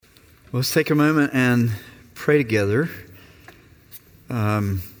Let's take a moment and pray together.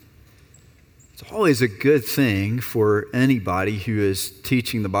 It's always a good thing for anybody who is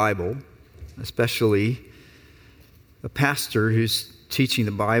teaching the Bible, especially a pastor who's teaching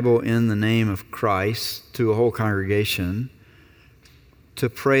the Bible in the name of Christ to a whole congregation, to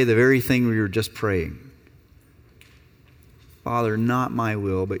pray the very thing we were just praying. Father, not my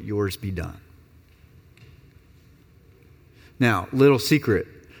will, but yours be done. Now, little secret.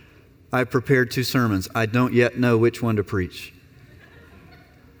 I prepared 2 sermons. I don't yet know which one to preach.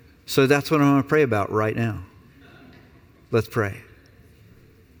 So that's what I'm going to pray about right now. Let's pray.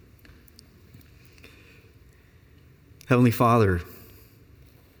 Heavenly Father,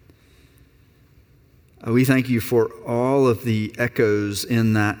 we thank you for all of the echoes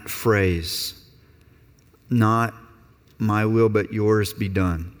in that phrase. Not my will, but yours be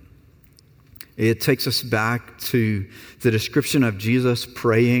done. It takes us back to the description of Jesus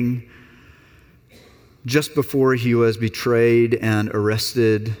praying just before he was betrayed and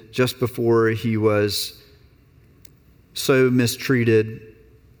arrested, just before he was so mistreated,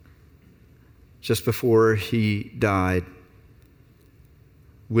 just before he died,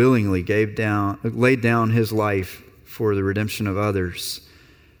 willingly laid down his life for the redemption of others,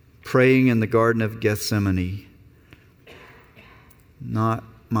 praying in the Garden of Gethsemane, not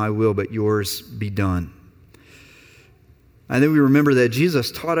my will, but yours be done. And then we remember that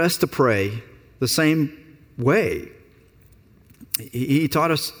Jesus taught us to pray the same way. He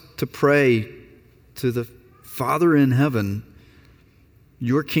taught us to pray to the Father in heaven,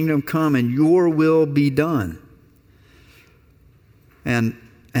 your kingdom come and your will be done. And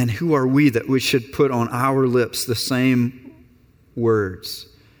who are we that we should put on our lips the same words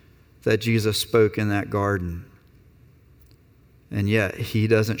that Jesus spoke in that garden? And yet he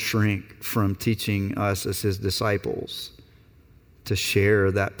doesn't shrink from teaching us as his disciples to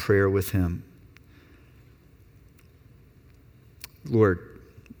share that prayer with him. Lord,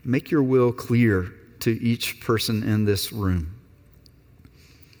 make your will clear to each person in this room.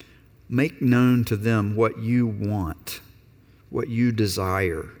 Make known to them what you want, what you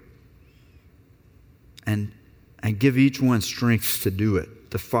desire, and give each one strength to do it,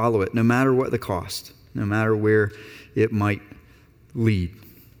 to follow it, no matter what the cost, no matter where it might lead.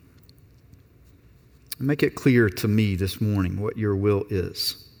 Make it clear to me this morning what your will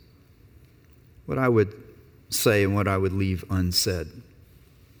is, what I would say and what I would leave unsaid,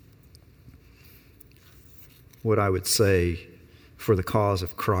 what I would say for the cause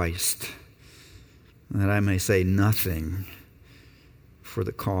of Christ, and that I may say nothing for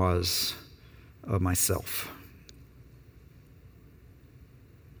the cause of myself.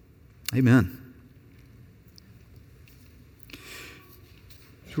 Amen.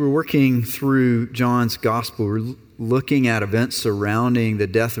 So we're working through John's Gospel. We're looking at events surrounding the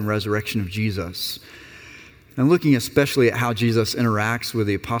death and resurrection of Jesus, and looking especially at how Jesus interacts with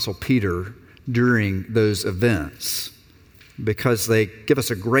the Apostle Peter during those events, because they give us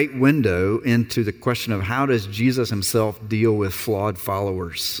a great window into the question of how does Jesus himself deal with flawed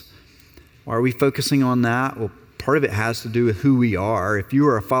followers. Why are we focusing on that? Well, part of it has to do with who we are. If you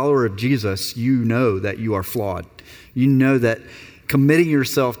are a follower of Jesus, you know that you are flawed. You know that committing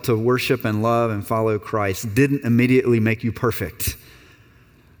yourself to worship and love and follow Christ didn't immediately make you perfect.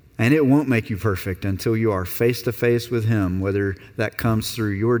 And it won't make you perfect until you are face to face with him, whether that comes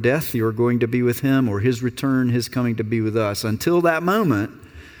through your death, you're going to be with him, or his return, his coming to be with us. Until that moment,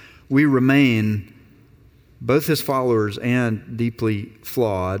 we remain both his followers and deeply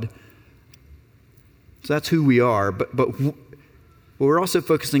flawed. So that's who we are. But we're also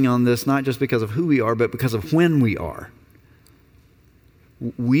focusing on this not just because of who we are, but because of when we are.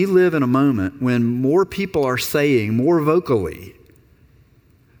 We live in a moment when more people are saying more vocally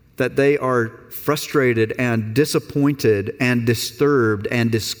that they are frustrated and disappointed and disturbed and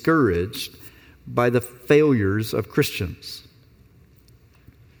discouraged by the failures of Christians.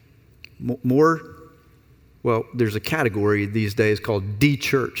 There's a category these days called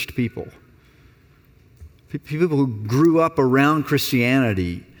de-churched people. People who grew up around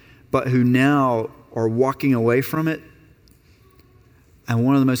Christianity, but who now are walking away from it. And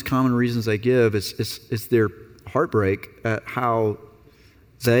one of the most common reasons they give is their heartbreak at how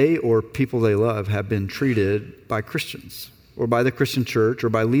they or people they love have been treated by Christians or by the Christian church or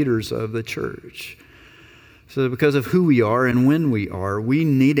by leaders of the church. So because of who we are and when we are, we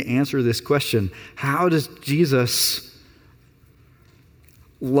need to answer this question. How does Jesus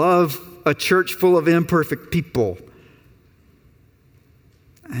love a church full of imperfect people?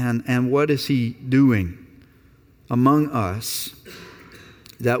 And what is he doing among us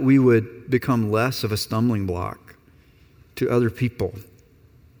that we would become less of a stumbling block to other people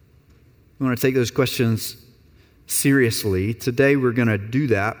We want to take those questions seriously. Today we're going to do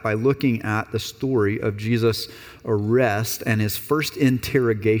that by looking at the story of Jesus' arrest and his first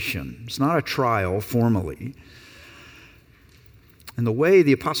interrogation. It's not a trial formally. And the way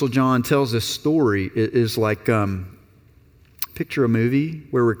the Apostle John tells this story is like, picture a movie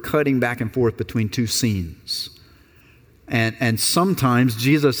where we're cutting back and forth between two scenes. And sometimes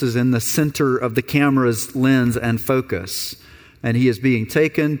Jesus is in the center of the camera's lens and focus. And he is being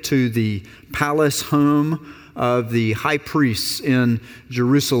taken to the palace home of the high priests in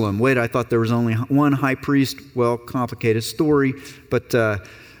Jerusalem. Wait, I thought there was only one high priest. Well, complicated story. But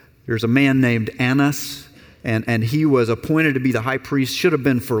there's a man named Annas, and he was appointed to be the high priest. Should have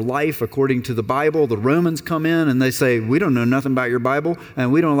been for life, according to the Bible. The Romans come in and they say, we don't know nothing about your Bible,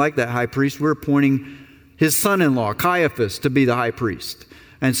 and we don't like that high priest. We're appointing his son-in-law, Caiaphas, to be the high priest.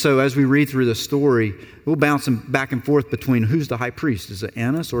 And so as we read through the story, we'll bounce back and forth between who's the high priest. Is it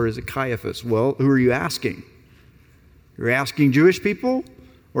Annas or is it Caiaphas? Well, who are you asking? You're asking Jewish people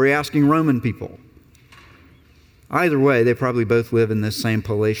or are you asking Roman people? Either way, they probably both live in this same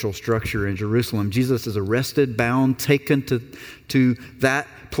palatial structure in Jerusalem. Jesus is arrested, bound, taken to that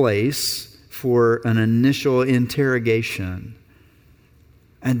place for an initial interrogation.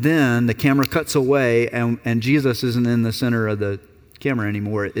 And then the camera cuts away and Jesus isn't in the center of the camera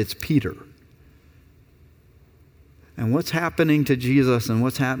anymore. It's Peter. And what's happening to Jesus and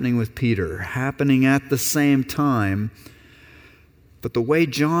what's happening with Peter? Happening at the same time. But the way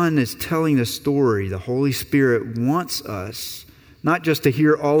John is telling the story, the Holy Spirit wants us not just to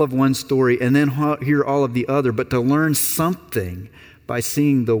hear all of one story and then hear all of the other, but to learn something by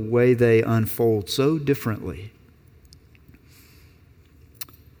seeing the way they unfold so differently.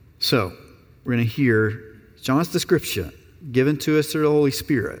 So, we're going to hear John's description given to us through the Holy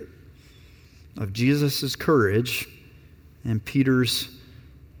Spirit of Jesus' courage and Peter's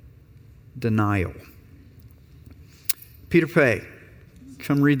denial. Peter Pay,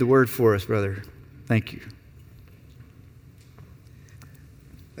 come read the word for us, brother. Thank you.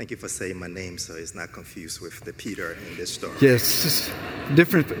 Thank you for saying my name so it's not confused with the Peter in this story. Yes,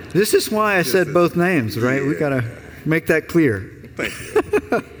 different. This is why I said both names, right? Yeah. We got to make that clear. Thank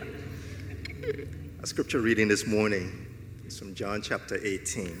you. Our scripture reading this morning is from John chapter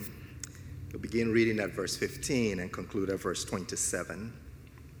 18. We'll begin reading at verse 15 and conclude at verse 27.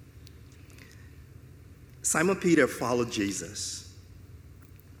 Simon Peter followed Jesus,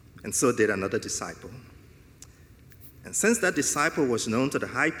 and so did another disciple. And since that disciple was known to the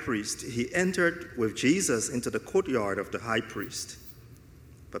high priest, he entered with Jesus into the courtyard of the high priest.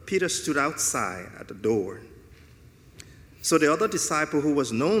 But Peter stood outside at the door. So the other disciple who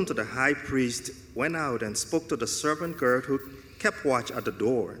was known to the high priest went out and spoke to the servant girl who kept watch at the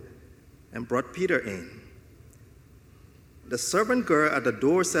door and brought Peter in. The servant girl at the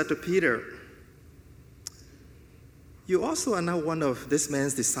door said to Peter, "You also are not one of this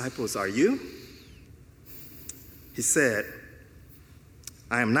man's disciples, are you?" He said,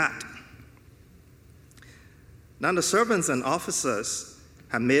 "I am not." Now the servants and officers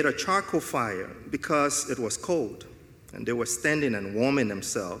had made a charcoal fire because it was cold, and they were standing and warming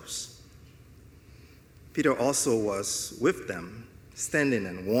themselves. Peter also was with them, standing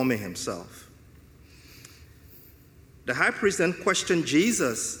and warming himself. The high priest then questioned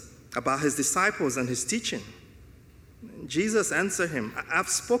Jesus about his disciples and his teaching. Jesus answered him, "I've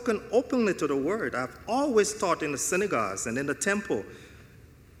spoken openly to the word. I've always taught in the synagogues and in the temple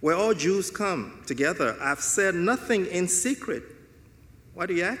where all Jews come together. I've said nothing in secret. Why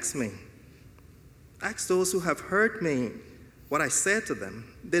do you ask me? Ask those who have heard me what I said to them.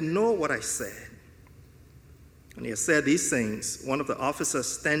 They know what I said." When he had said these things, one of the officers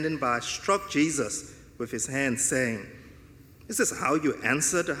standing by struck Jesus with his hand, saying, "Is this how you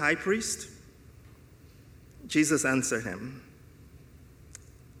answer the high priest?" Jesus answered him,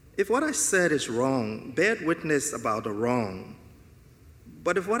 "If what I said is wrong, bear witness about the wrong.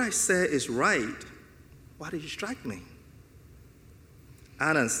 But if what I say is right, why did you strike me?"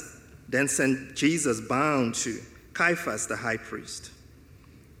 Annas then sent Jesus bound to Caiaphas the high priest.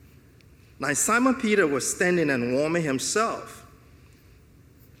 Now Simon Peter was standing and warming himself.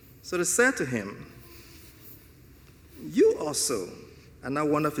 So they said to him, "You also are not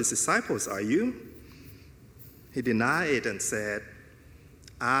one of his disciples, are you?" He denied and said,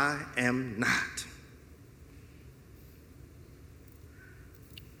 "I am not."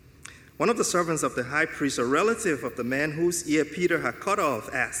 One of the servants of the high priest, a relative of the man whose ear Peter had cut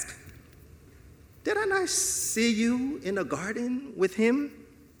off, asked, "Didn't I see you in the garden with him?"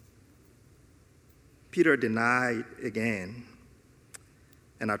 Peter denied again,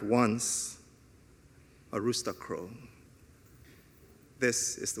 and at once a rooster crowed.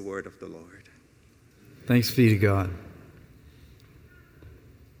 This is the word of the Lord. Thanks be to God.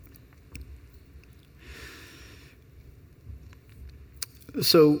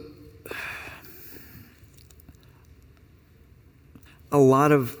 So, a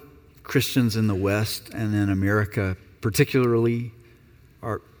lot of Christians in the West and in America particularly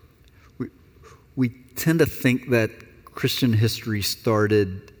we tend to think that Christian history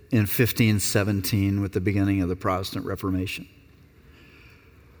started in 1517 with the beginning of the Protestant Reformation.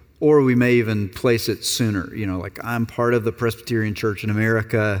 Or we may even place it sooner. Like I'm part of the Presbyterian Church in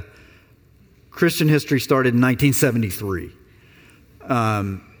America. Christian history started in 1973.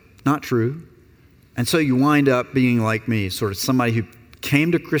 Not true. And so you wind up being like me, sort of somebody who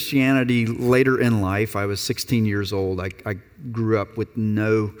came to Christianity later in life. I was 16 years old. I grew up with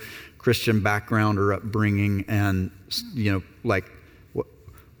no Christian background or upbringing, and like,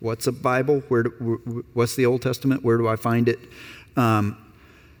 what's a Bible? What's the Old Testament? Where do I find it?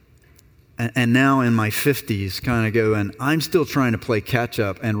 And now in my 50s, kind of go, and I'm still trying to play catch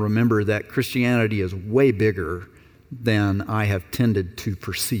up and remember that Christianity is way bigger than I have tended to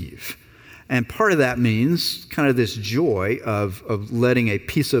perceive. And part of that means kind of this joy of letting a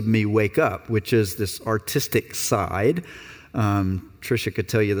piece of me wake up, which is this artistic side. Tricia could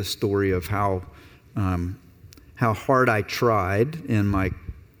tell you the story of how hard I tried in my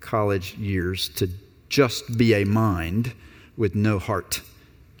college years to just be a mind with no heart.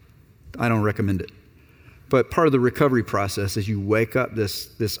 I don't recommend it. But part of the recovery process is you wake up this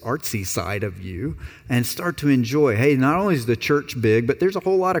artsy side of you and start to enjoy, hey, not only is the church big, but there's a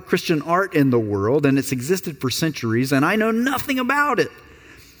whole lot of Christian art in the world, and it's existed for centuries, and I know nothing about it.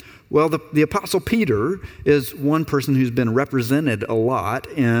 Well, the Apostle Peter is one person who's been represented a lot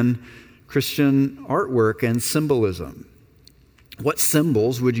in Christian artwork and symbolism. What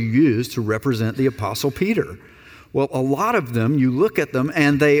symbols would you use to represent the Apostle Peter? Well, a lot of them, you look at them,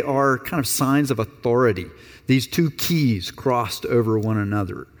 and they are kind of signs of authority. These two keys crossed over one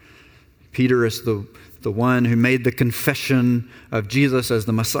another. Peter is the one who made the confession of Jesus as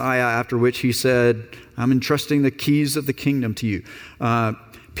the Messiah, after which he said, I'm entrusting the keys of the kingdom to you.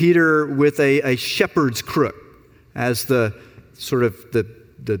 Peter with a shepherd's crook as the sort of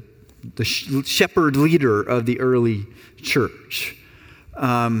the shepherd leader of the early church.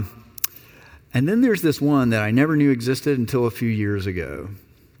 And then there's this one that I never knew existed until a few years ago.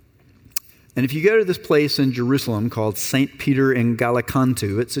 And if you go to this place in Jerusalem called St. Peter in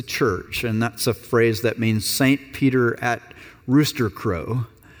Gallicantu, it's a church, and that's a phrase that means St. Peter at Rooster Crow.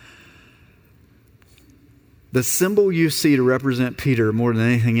 The symbol you see to represent Peter more than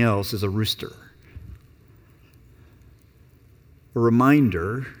anything else is a rooster. A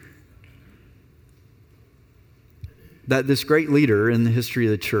reminder that this great leader in the history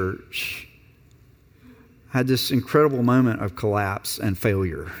of the church had this incredible moment of collapse and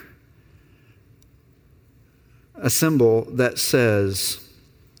failure. A symbol that says,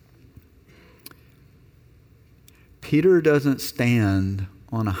 Peter doesn't stand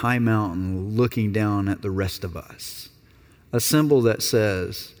on a high mountain looking down at the rest of us. A symbol that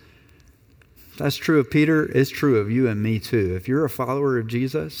says, that's true of Peter, it's true of you and me too. If you're a follower of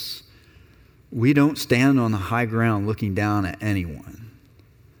Jesus, we don't stand on the high ground looking down at anyone.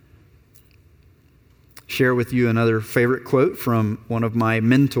 Share with you another favorite quote from one of my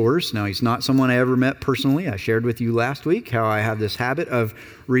mentors. Now, he's not someone I ever met personally. I shared with you last week how I have this habit of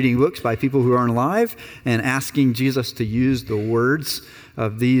reading books by people who aren't alive and asking Jesus to use the words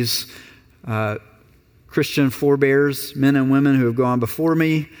of these Christian forebears, men and women who have gone before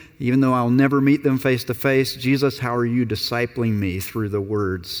me. Even though I'll never meet them face to face, Jesus, how are you discipling me through the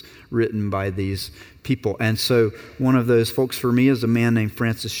words written by these people? And so one of those folks for me is a man named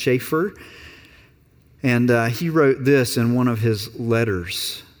Francis Schaeffer. And he wrote this in one of his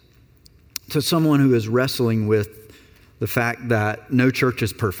letters to someone who is wrestling with the fact that no church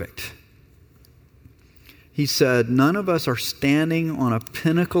is perfect. He said, none of us are standing on a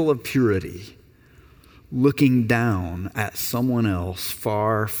pinnacle of purity, looking down at someone else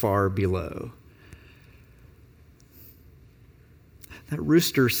far, far below. That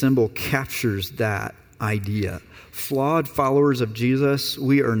rooster symbol captures that idea. Flawed followers of Jesus,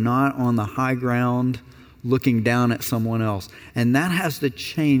 we are not on the high ground looking down at someone else. And that has to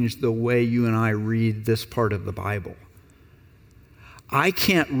change the way you and I read this part of the Bible. I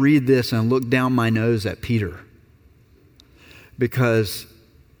can't read this and look down my nose at Peter, because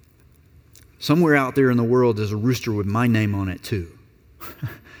somewhere out there in the world is a rooster with my name on it too.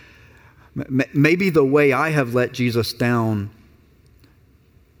 Maybe the way I have let Jesus down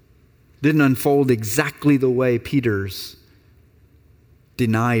didn't unfold exactly the way Peter's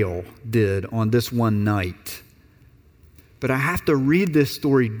denial did on this one night. But I have to read this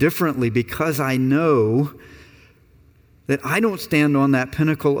story differently because I know that I don't stand on that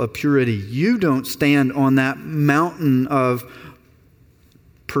pinnacle of purity. You don't stand on that mountain of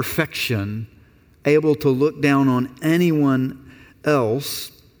perfection, able to look down on anyone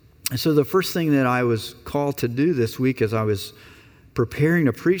else. And so the first thing that I was called to do this week as I was preparing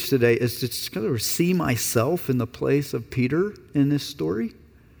to preach today is to just kind of see myself in the place of Peter in this story.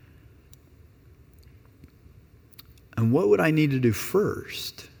 And what would I need to do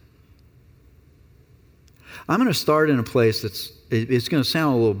first? I'm going to start in a place it's going to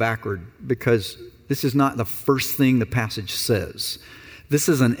sound a little backward because this is not the first thing the passage says. This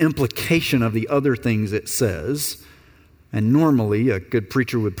is an implication of the other things it says. And normally a good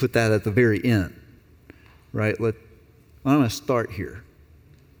preacher would put that at the very end, right? I'm going to start here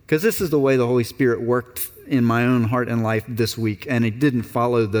because this is the way the Holy Spirit worked in my own heart and life this week, and it didn't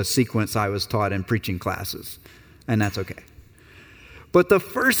follow the sequence I was taught in preaching classes, and that's okay. But the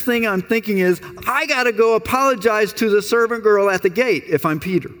first thing I'm thinking is, I got to go apologize to the servant girl at the gate if I'm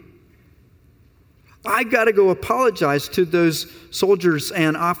Peter. I got to go apologize to those soldiers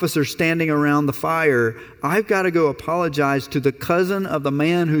and officers standing around the fire. I've got to go apologize to the cousin of the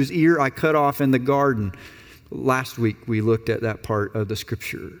man whose ear I cut off in the garden. Last week we looked at that part of the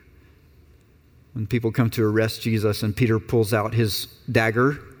scripture. When people come to arrest Jesus and Peter pulls out his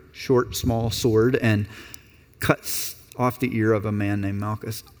dagger, short, small sword, and cuts off the ear of a man named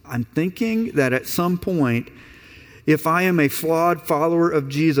Malchus. I'm thinking that at some point, if I am a flawed follower of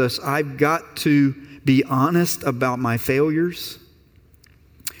Jesus, I've got to be honest about my failures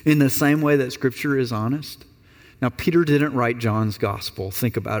in the same way that Scripture is honest. Now, Peter didn't write John's gospel.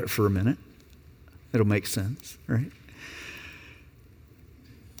 Think about it for a minute. It'll make sense, right?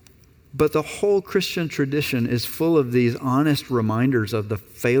 But the whole Christian tradition is full of these honest reminders of the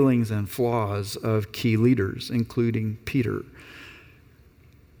failings and flaws of key leaders, including Peter.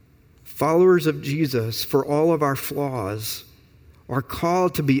 Followers of Jesus, for all of our flaws, are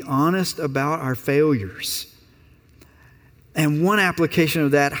called to be honest about our failures. And one application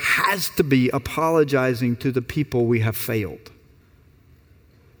of that has to be apologizing to the people we have failed.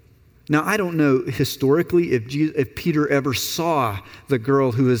 Now, I don't know historically if Peter ever saw the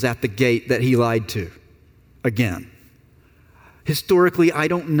girl who was at the gate that he lied to again. Historically, I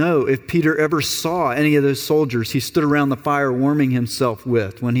don't know if Peter ever saw any of those soldiers he stood around the fire warming himself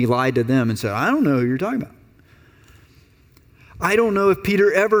with when he lied to them and said, I don't know who you're talking about. I don't know if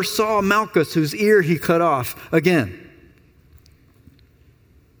Peter ever saw Malchus, whose ear he cut off, again.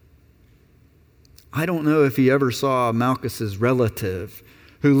 I don't know if he ever saw Malchus's relative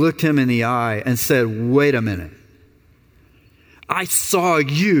who looked him in the eye and said, wait a minute. I saw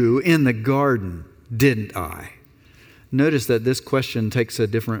you in the garden, didn't I? Notice that this question takes a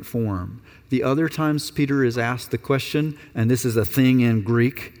different form. The other times Peter is asked the question, and this is a thing in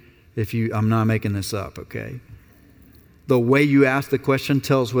Greek, I'm not making this up, okay? The way you ask the question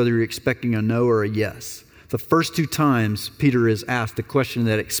tells whether you're expecting a no or a yes. The first two times Peter is asked the question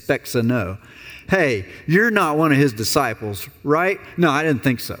that expects a no. Hey, you're not one of his disciples, right? No, I didn't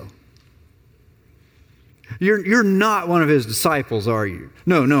think so. You're not one of his disciples, are you?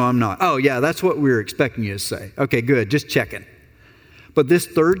 No, I'm not. Oh, yeah, that's what we were expecting you to say. Okay, good, just checking. But this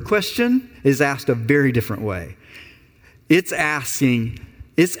third question is asked a very different way. It's asked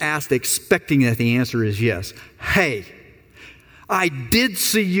expecting that the answer is yes. Hey, I did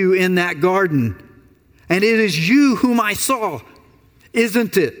see you in that garden, and it is you whom I saw,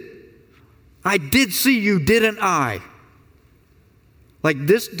 isn't it? I did see you, didn't I? Like,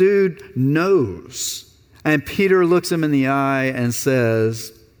 this dude knows. And Peter looks him in the eye and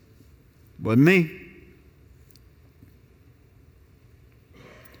says, wasn't me.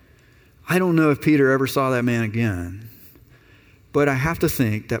 I don't know if Peter ever saw that man again. But I have to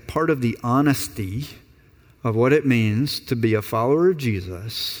think that part of the honesty of what it means to be a follower of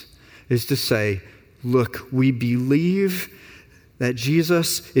Jesus is to say, look, we believe that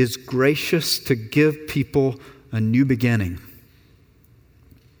Jesus is gracious to give people a new beginning.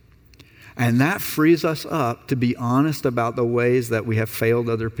 And that frees us up to be honest about the ways that we have failed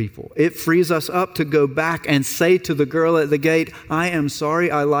other people. It frees us up to go back and say to the girl at the gate, I am sorry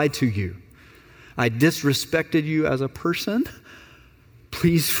I lied to you. I disrespected you as a person.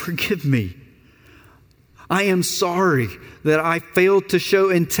 Please forgive me. I am sorry that I failed to show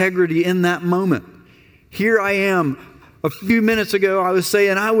integrity in that moment. Here I am. A few minutes ago, I was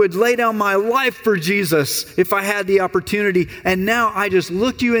saying I would lay down my life for Jesus if I had the opportunity. And now I just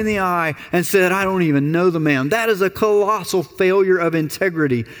looked you in the eye and said, I don't even know the man. That is a colossal failure of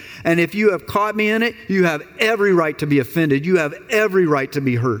integrity. And if you have caught me in it, you have every right to be offended. You have every right to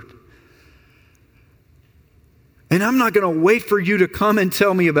be hurt. And I'm not going to wait for you to come and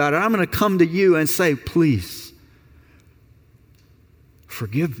tell me about it. I'm going to come to you and say, please,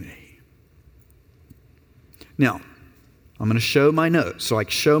 forgive me. Now, I'm going to show my notes. So I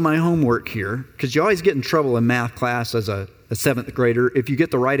show my homework here, because you always get in trouble in math class as a seventh grader if you get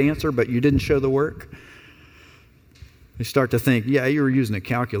the right answer, but you didn't show the work. You start to think, yeah, you were using a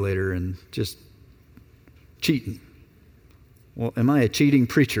calculator and just cheating. Well, am I a cheating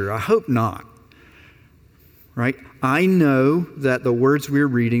preacher? I hope not. Right? I know that the words we're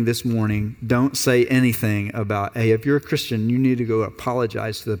reading this morning don't say anything about, hey, if you're a Christian, you need to go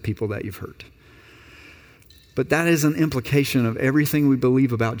apologize to the people that you've hurt. But that is an implication of everything we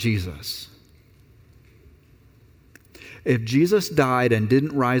believe about Jesus. If Jesus died and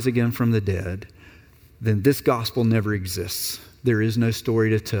didn't rise again from the dead, then this gospel never exists. There is no story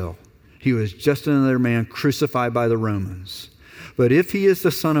to tell. He was just another man crucified by the Romans. But if he is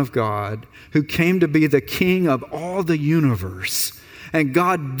the Son of God, who came to be the King of all the universe, and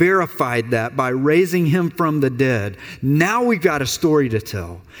God verified that by raising him from the dead, now we've got a story to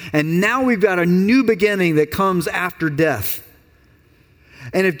tell. And now we've got a new beginning that comes after death.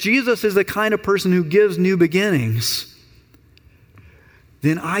 And if Jesus is the kind of person who gives new beginnings,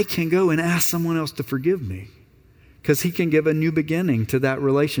 then I can go and ask someone else to forgive me, because he can give a new beginning to that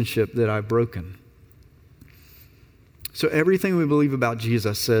relationship that I've broken. So everything we believe about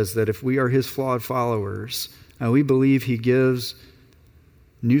Jesus says that if we are his flawed followers and we believe he gives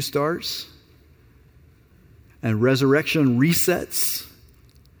new starts and resurrection resets,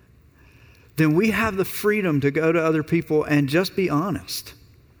 then we have the freedom to go to other people and just be honest.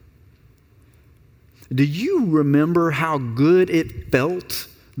 Do you remember how good it felt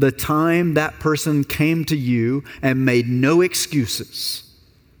the time that person came to you and made no excuses?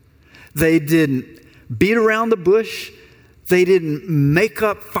 They didn't beat around the bush. They didn't make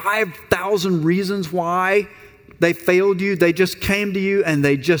up 5,000 reasons why they failed you. They just came to you and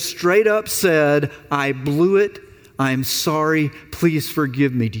they just straight up said, I blew it. I'm sorry. Please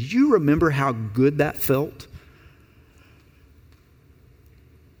forgive me. Do you remember how good that felt?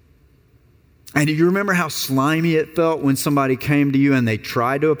 And do you remember how slimy it felt when somebody came to you and they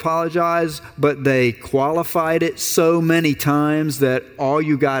tried to apologize, but they qualified it so many times that all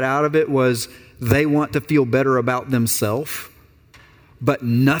you got out of it was they want to feel better about themselves, but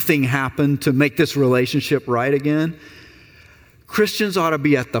nothing happened to make this relationship right again? Christians ought to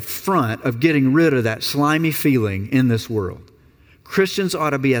be at the front of getting rid of that slimy feeling in this world. Christians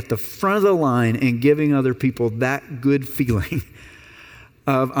ought to be at the front of the line in giving other people that good feeling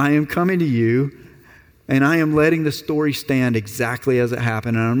of, I am coming to you and I am letting the story stand exactly as it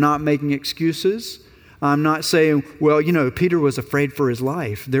happened. And I'm not making excuses. I'm not saying, well, Peter was afraid for his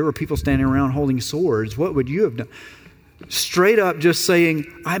life. There were people standing around holding swords. What would you have done? Straight up just saying,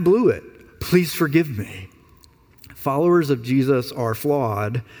 I blew it. Please forgive me. Followers of Jesus are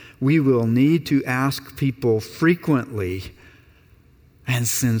flawed. We will need to ask people frequently and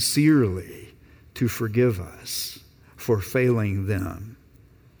sincerely to forgive us for failing them.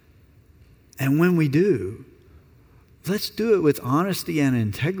 And when we do, let's do it with honesty and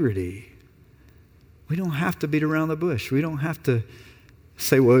integrity. We don't have to beat around the bush. We don't have to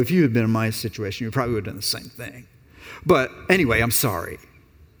say, well, if you had been in my situation, you probably would have done the same thing. But anyway, I'm sorry.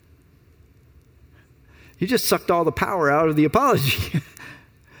 You just sucked all the power out of the apology.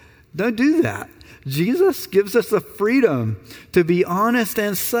 Don't do that. Jesus gives us the freedom to be honest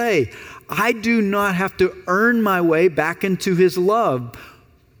and say, I do not have to earn my way back into his love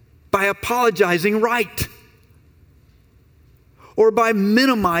by apologizing right or by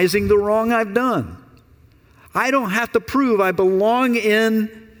minimizing the wrong I've done. I don't have to prove I belong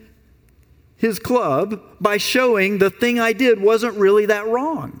in his club by showing the thing I did wasn't really that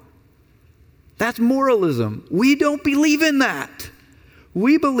wrong. That's moralism. We don't believe in that.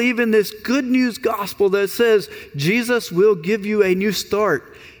 We believe in this good news gospel that says Jesus will give you a new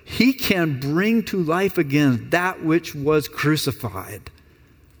start. He can bring to life again that which was crucified.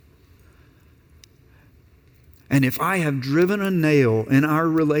 And if I have driven a nail in our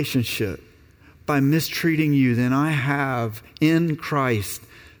relationship by mistreating you, then I have in Christ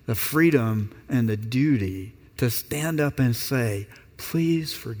the freedom and the duty to stand up and say,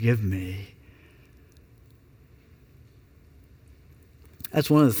 please forgive me. That's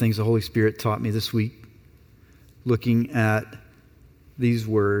one of the things the Holy Spirit taught me this week, looking at these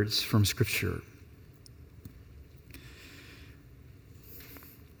words from Scripture.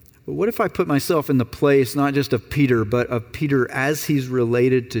 But what if I put myself in the place not just of Peter, but of Peter as he's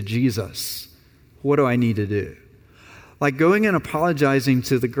related to Jesus? What do I need to do? Like going and apologizing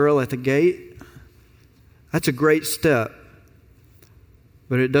to the girl at the gate, that's a great step,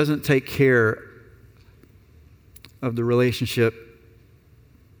 but it doesn't take care of the relationship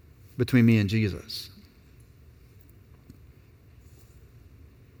between me and Jesus.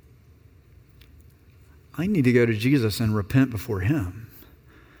 I need to go to Jesus and repent before Him.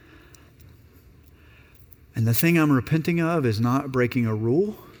 And the thing I'm repenting of is not breaking a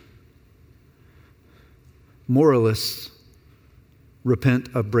rule. Moralists repent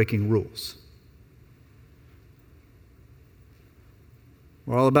of breaking rules.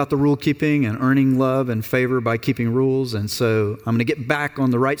 We're all about the rule keeping and earning love and favor by keeping rules. And so I'm going to get back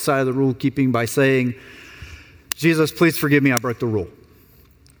on the right side of the rule keeping by saying, Jesus, please forgive me, I broke the rule.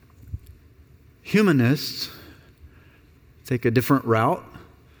 Humanists take a different route,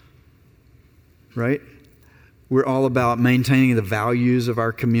 right? We're all about maintaining the values of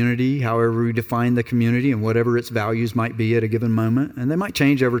our community, however we define the community and whatever its values might be at a given moment. And they might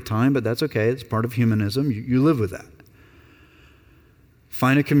change over time, but that's okay. It's part of humanism. You live with that.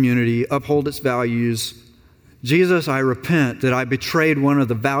 Find a community, uphold its values. Jesus, I repent that I betrayed one of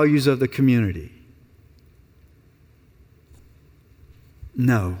the values of the community.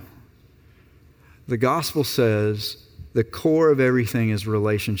 No. The gospel says the core of everything is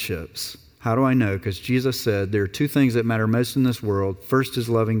relationships. How do I know? Because Jesus said there are two things that matter most in this world. First is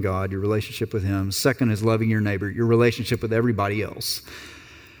loving God, your relationship with Him. Second is loving your neighbor, your relationship with everybody else.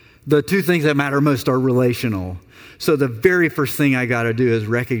 The two things that matter most are relational. So the very first thing I got to do is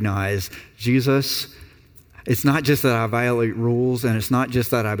recognize, Jesus, it's not just that I violate rules, and it's not just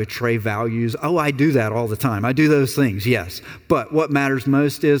that I betray values. Oh, I do that all the time. I do those things, yes. But what matters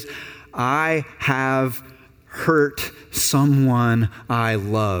most is I have hurt someone I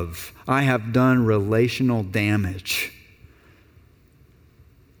love. I have done relational damage.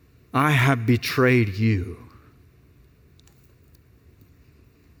 I have betrayed you.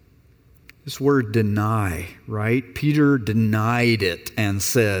 This word deny, right? Peter denied it and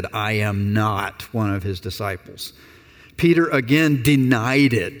said, I am not one of his disciples. Peter again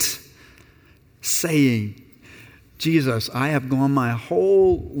denied it, saying, Jesus, I have gone my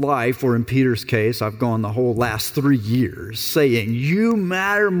whole life, or in Peter's case, I've gone the whole last 3 years, saying, you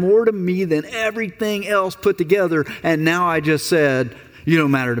matter more to me than everything else put together, and now I just said, you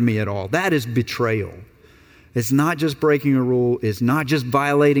don't matter to me at all. That is betrayal. It's not just breaking a rule. It's not just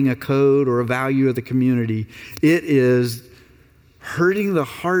violating a code or a value of the community. It is hurting the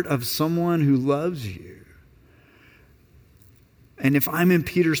heart of someone who loves you. And if I'm in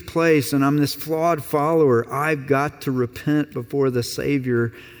Peter's place and I'm this flawed follower, I've got to repent before the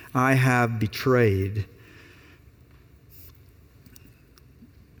Savior I have betrayed.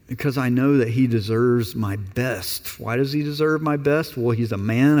 Because I know that He deserves my best. Why does He deserve my best? Well, He's a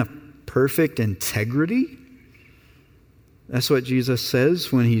man of perfect integrity. That's what Jesus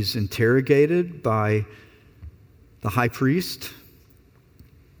says when He's interrogated by the high priest.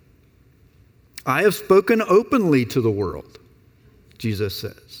 I have spoken openly to the world, Jesus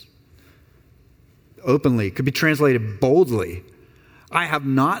says. Openly could be translated boldly. I have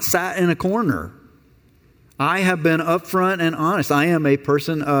not sat in a corner. I have been upfront and honest. I am a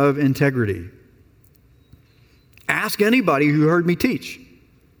person of integrity. Ask anybody who heard me teach.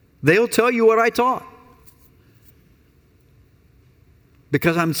 They'll tell you what I taught.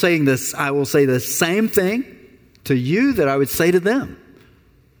 Because I'm saying this, I will say the same thing to you that I would say to them.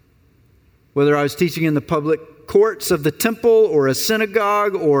 Whether I was teaching in the public courts of the temple or a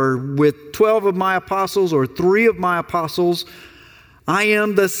synagogue or with 12 of my apostles or 3 of my apostles, I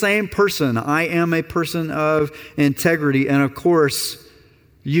am the same person. I am a person of integrity. And of course,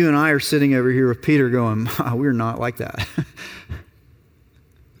 you and I are sitting over here with Peter going, we're not like that.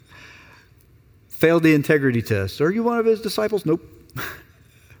 Failed the integrity test. Are you one of his disciples? Nope.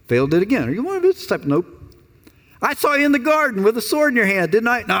 Failed it again. Are you one of his disciples? Nope. I saw you in the garden with a sword in your hand, didn't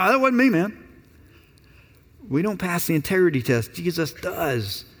I? No, that wasn't me, man. We don't pass the integrity test. Jesus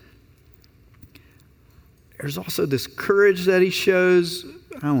does. There's also this courage that He shows.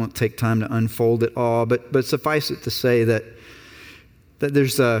 I won't take time to unfold it all, but suffice it to say that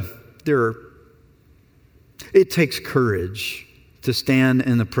it takes courage to stand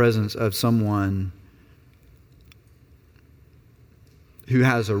in the presence of someone who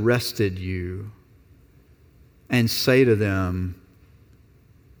has arrested you and say to them,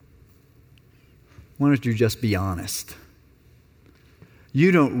 why don't you just be honest?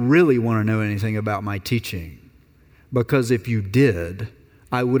 You don't really want to know anything about my teaching, because if you did,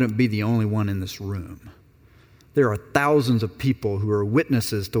 I wouldn't be the only one in this room. There are thousands of people who are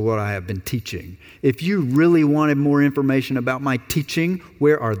witnesses to what I have been teaching. If you really wanted more information about my teaching,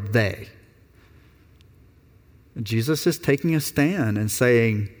 where are they? And Jesus is taking a stand and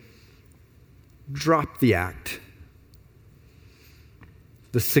saying, drop the act.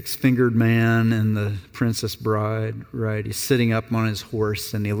 the six-fingered man and the Princess Bride, right? He's sitting up on his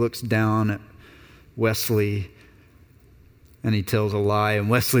horse and he looks down at Wesley and he tells a lie. And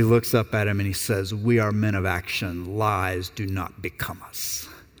Wesley looks up at him and he says, "We are men of action. Lies do not become us."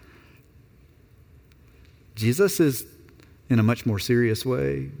 Jesus is, in a much more serious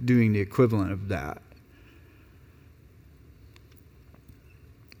way, doing the equivalent of that.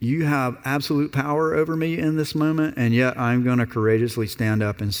 You have absolute power over me in this moment, and yet I'm going to courageously stand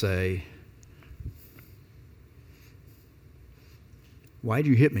up and say, "Why'd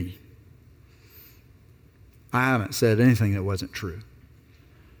you hit me? I haven't said anything that wasn't true.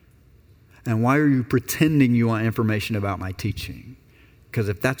 And why are you pretending you want information about my teaching? Because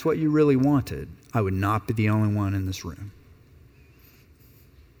if that's what you really wanted, I would not be the only one in this room."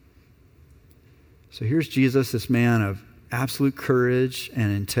 So here's Jesus, this man of absolute courage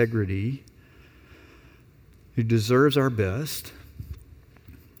and integrity, who deserves our best,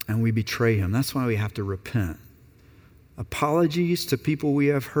 and we betray him. That's why we have to repent. Apologies to people we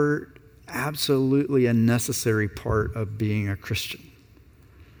have hurt, absolutely a necessary part of being a Christian.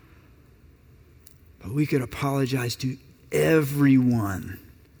 But we could apologize to everyone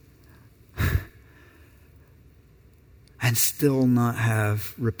and still not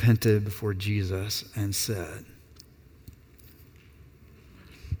have repented before Jesus and said,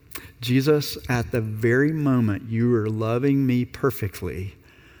 "Jesus, at the very moment you were loving me perfectly,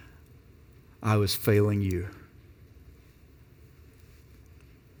 I was failing you."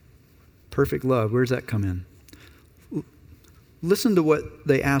 Perfect love, where does that come in? Listen to what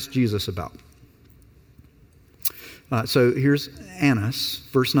they asked Jesus about. So here's Annas,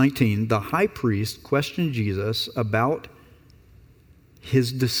 verse 19. The high priest questioned Jesus about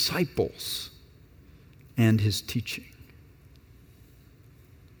his disciples and his teaching.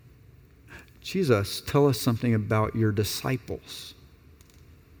 Jesus, tell us something about your disciples,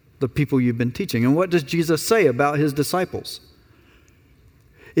 the people you've been teaching. And what does Jesus say about his disciples?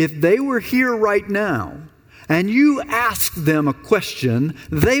 If they were here right now and you asked them a question,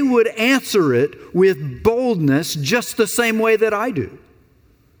 they would answer it with boldness just the same way that I do.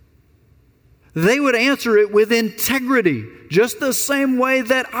 They would answer it with integrity just the same way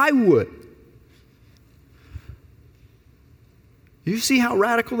that I would. You see how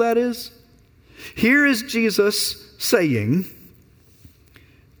radical that is? Here is Jesus saying,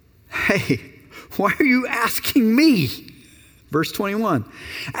 "Hey, why are you asking me?" Verse 21,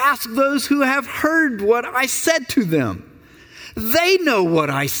 "Ask those who have heard what I said to them. They know what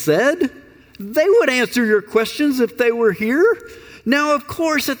I said. They would answer your questions if they were here." Now, of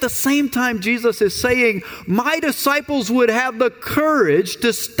course, at the same time, Jesus is saying, my disciples would have the courage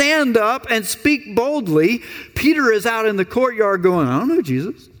to stand up and speak boldly. Peter is out in the courtyard going, "I don't know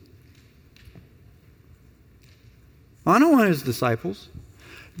Jesus. I don't want his disciples."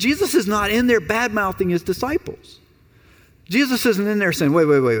 Jesus is not in there bad-mouthing his disciples. Jesus isn't in there saying,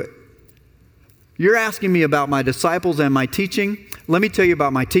 wait. You're asking me about my disciples and my teaching. Let me tell you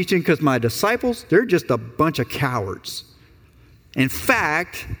about my teaching, because my disciples, they're just a bunch of cowards. In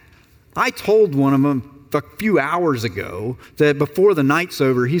fact, I told one of them a few hours ago that before the night's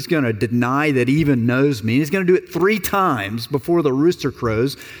over, he's going to deny that he even knows me. He's going to do it 3 times before the rooster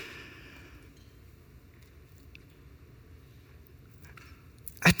crows.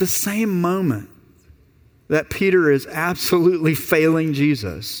 At the same moment that Peter is absolutely failing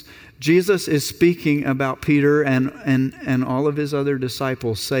Jesus, Jesus is speaking about Peter and all of his other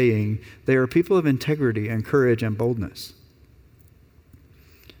disciples, saying they are people of integrity and courage and boldness.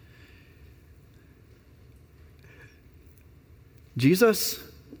 Jesus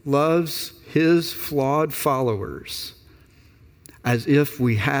loves his flawed followers as if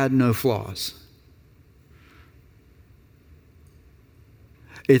we had no flaws.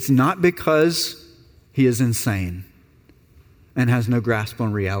 It's not because he is insane and has no grasp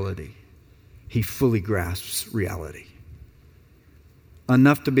on reality. He fully grasps reality.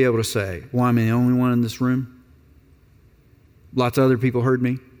 Enough to be able to say, "Well, I'm the only one in this room. Lots of other people heard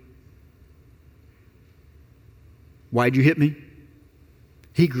me. Why'd you hit me?"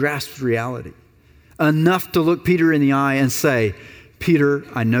 He grasps reality. Enough to look Peter in the eye and say, "Peter,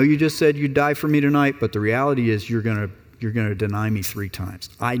 I know you just said you'd die for me tonight, but the reality is you're going to deny me 3 times.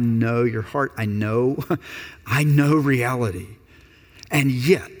 I know your heart. I know reality. And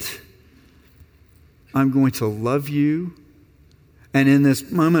yet, I'm going to love you. And in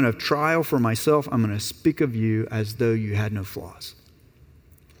this moment of trial for myself, I'm going to speak of you as though you had no flaws."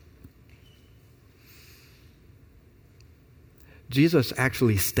 Jesus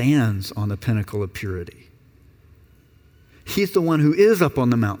actually stands on the pinnacle of purity. He's the one who is up on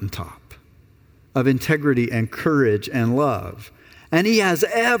the mountaintop of integrity and courage and love. And he has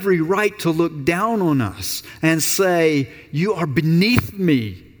every right to look down on us and say, you are beneath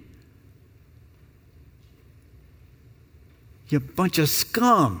me. You bunch of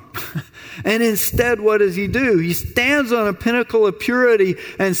scum. And instead, what does he do? He stands on a pinnacle of purity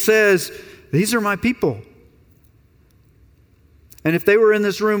and says, these are my people. And if they were in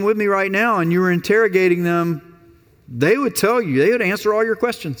this room with me right now and you were interrogating them, they would tell you, they would answer all your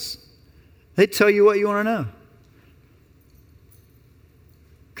questions. They'd tell you what you want to know.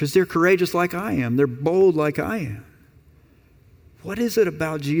 Because they're courageous like I am. They're bold like I am. What is it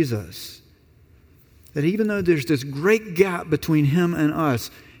about Jesus that even though there's this great gap between him and us,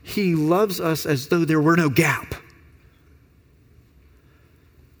 he loves us as though there were no gap?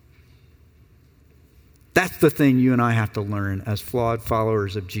 That's the thing you and I have to learn as flawed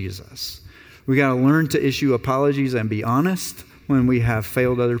followers of Jesus. We got to learn to issue apologies and be honest when we have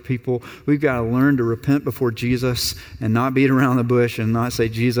failed other people. We've got to learn to repent before Jesus and not beat around the bush and not say,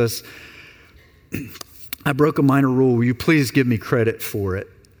 Jesus, I broke a minor rule. Will you please give me credit for it?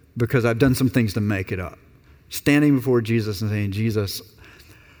 Because I've done some things to make it up. Standing before Jesus and saying, Jesus,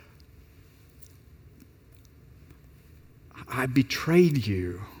 I betrayed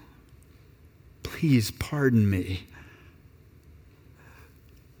you. Please pardon me.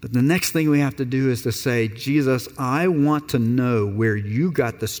 But the next thing we have to do is to say, Jesus, I want to know where you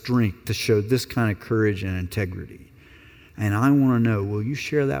got the strength to show this kind of courage and integrity. And I want to know, will you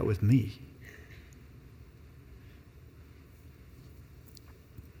share that with me?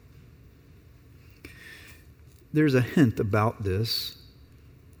 There's a hint about this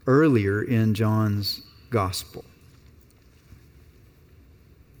earlier in John's gospel.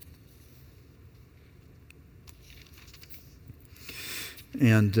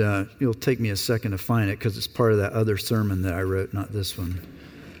 And it'll take me a second to find it because it's part of that other sermon that I wrote, not this one.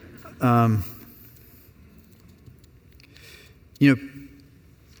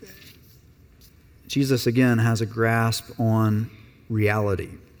 Jesus again has a grasp on reality.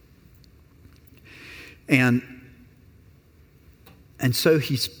 And so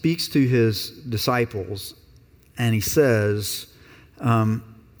he speaks to his disciples and he says,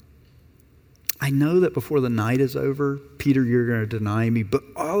 I know that before the night is over, Peter, you're going to deny me, but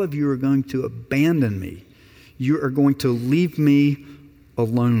all of you are going to abandon me. You are going to leave me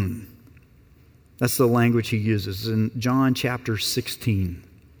alone. That's the language he uses in John chapter 16.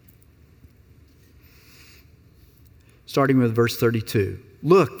 Starting with verse 32.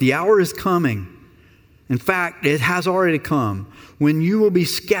 Look, the hour is coming. In fact, it has already come, when you will be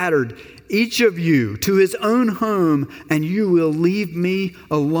scattered, each of you to his own home, and you will leave me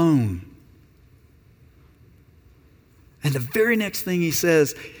alone. And the very next thing he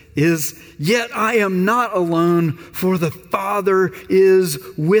says is, yet I am not alone, for the Father is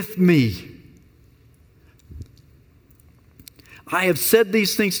with me. I have said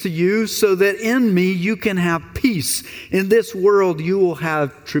these things to you so that in me you can have peace. In this world you will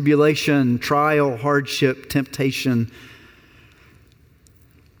have tribulation, trial, hardship, temptation.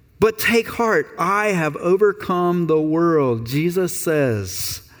 But take heart, I have overcome the world. Jesus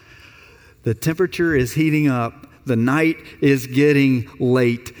says, the temperature is heating up. The night is getting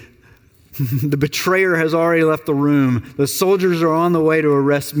late. The betrayer has already left the room. The soldiers are on the way to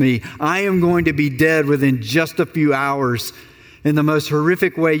arrest me. I am going to be dead within just a few hours in the most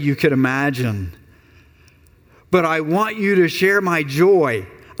horrific way you could imagine. But I want you to share my joy.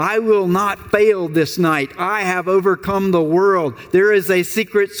 I will not fail this night. I have overcome the world. There is a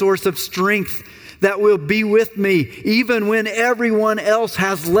secret source of strength that will be with me even when everyone else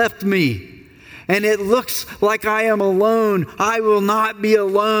has left me. And it looks like I am alone. I will not be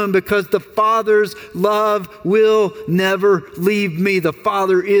alone because the Father's love will never leave me. The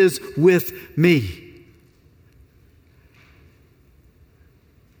Father is with me.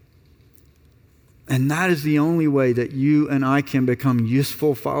 And that is the only way that you and I can become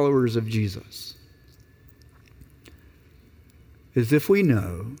useful followers of Jesus. Is if we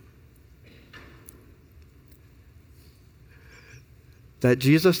know that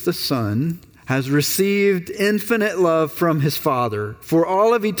Jesus the Son has received infinite love from his Father for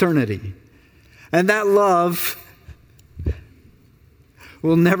all of eternity. And that love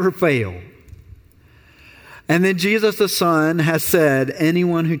will never fail. And then Jesus the Son has said,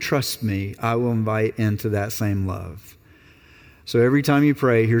 anyone who trusts me, I will invite into that same love. So every time you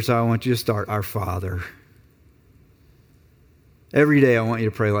pray, here's how I want you to start. Our Father. Every day I want you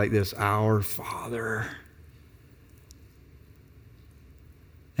to pray like this. Our Father.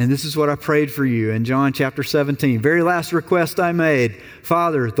 And this is what I prayed for you in John chapter 17. Very last request I made.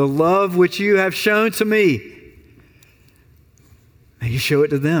 Father, the love which you have shown to me, may you show it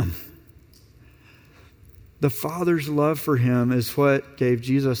to them. The Father's love for him is what gave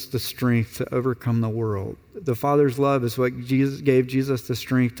Jesus the strength to overcome the world. The Father's love is what gave Jesus the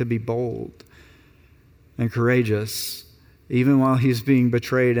strength to be bold and courageous, even while he's being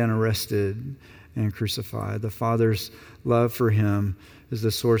betrayed and arrested and crucified. The Father's love for him is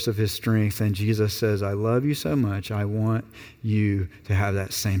the source of his strength. And Jesus says, I love you so much, I want you to have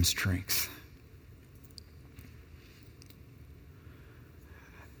that same strength.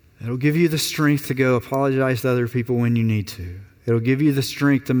 It'll give you the strength to go apologize to other people when you need to. It'll give you the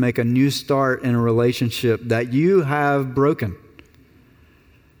strength to make a new start in a relationship that you have broken.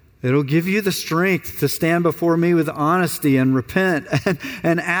 It'll give you the strength to stand before me with honesty and repent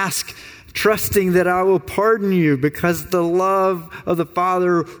and ask, trusting that I will pardon you because the love of the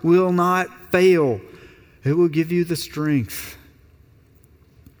Father will not fail. It will give you the strength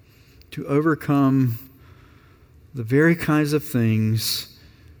to overcome the very kinds of things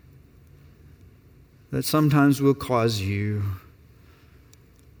that sometimes will cause you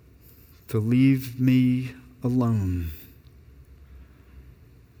to leave me alone.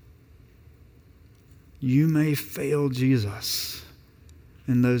 You may fail Jesus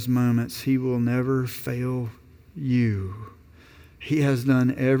in those moments. He will never fail you. He has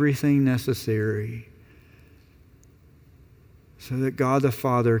done everything necessary so that God the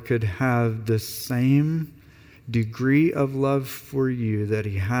Father could have the same degree of love for you that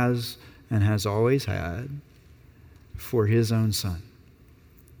he has and has always had for his own Son.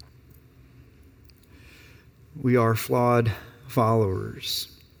 We are flawed followers.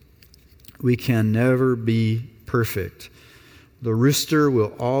 We can never be perfect. The rooster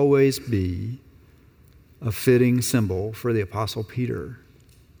will always be a fitting symbol for the Apostle Peter.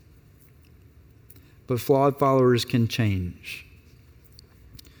 But flawed followers can change.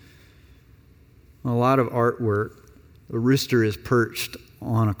 A lot of artwork, the rooster is perched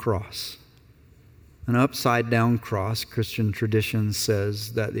on a cross. An upside-down cross. Christian tradition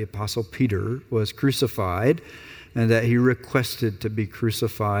says that the Apostle Peter was crucified and that he requested to be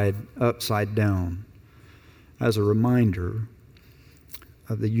crucified upside down as a reminder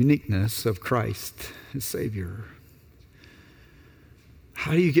of the uniqueness of Christ, his Savior.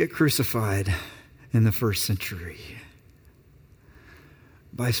 How do you get crucified in the first century?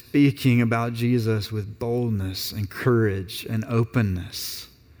 By speaking about Jesus with boldness and courage and openness.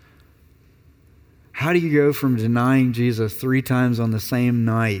 How do you go from denying Jesus 3 times on the same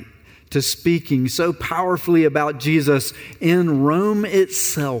night to speaking so powerfully about Jesus in Rome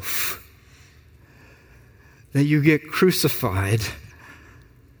itself that you get crucified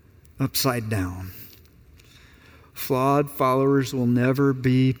upside down? Flawed followers will never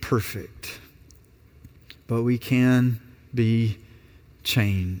be perfect, but we can be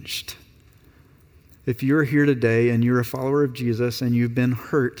changed. If you're here today and you're a follower of Jesus and you've been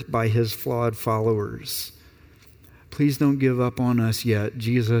hurt by his flawed followers, please don't give up on us yet.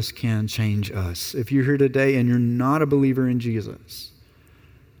 Jesus can change us. If you're here today and you're not a believer in Jesus,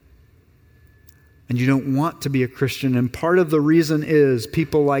 and you don't want to be a Christian, and part of the reason is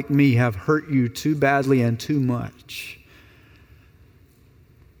people like me have hurt you too badly and too much,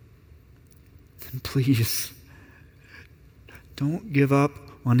 then please don't give up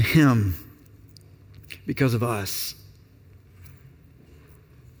on him because of us.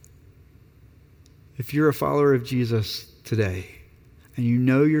 If you're a follower of Jesus today and you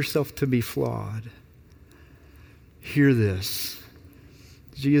know yourself to be flawed, hear this.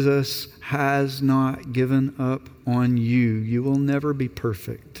 Jesus has not given up on you. You will never be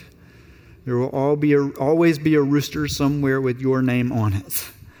perfect. There will always be a rooster somewhere with your name on it.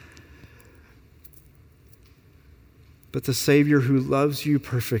 But the Savior who loves you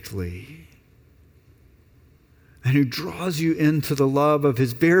perfectly and who draws you into the love of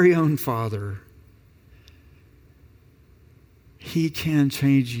his very own Father, he can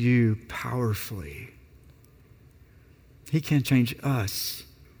change you powerfully. He can change us.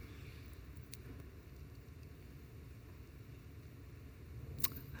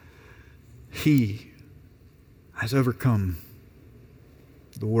 He has overcome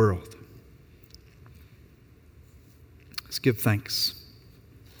the world. Let's give thanks.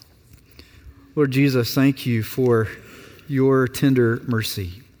 Lord Jesus, thank you for your tender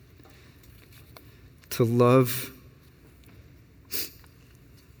mercy to love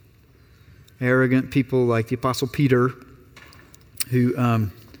arrogant people like the Apostle Peter, who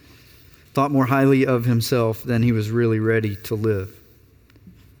thought more highly of himself than he was really ready to live.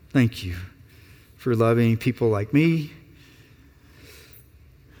 Thank you for loving people like me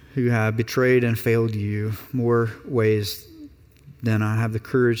who have betrayed and failed you more ways than I have the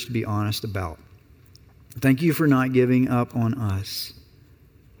courage to be honest about. Thank you for not giving up on us.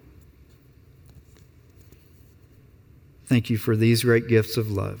 Thank you for these great gifts of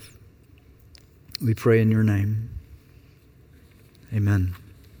love. We pray in your name. Amen.